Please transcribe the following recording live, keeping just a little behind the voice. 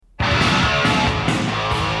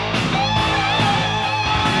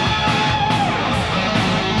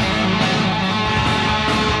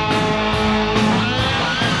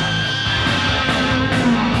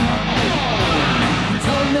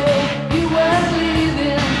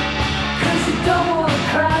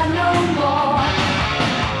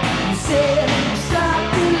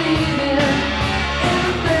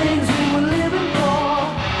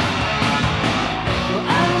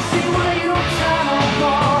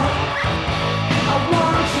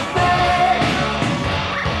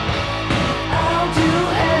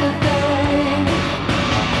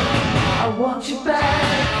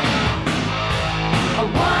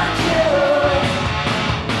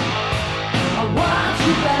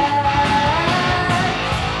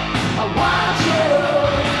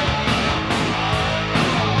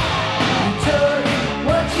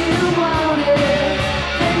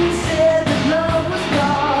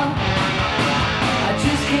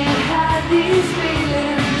these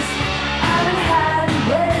feelings I've been hiding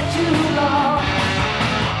way too long.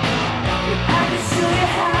 If I could show you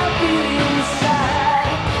how I feel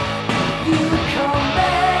inside, you would come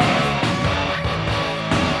back.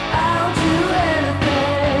 I'll do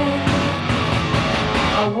anything.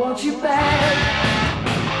 I want you back.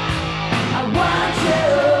 I want you.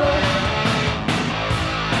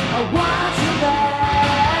 I want you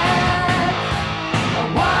back. I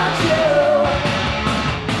want you.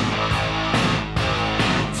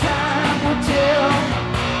 Time will tell,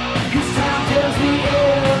 'cause time tells me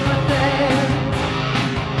everything.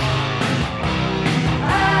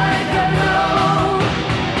 I gotta know.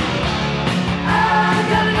 I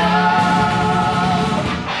gotta know.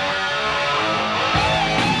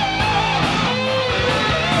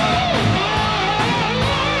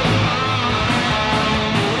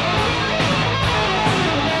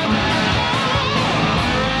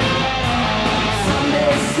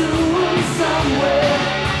 Someday soon, somewhere,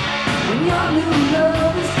 when you're new.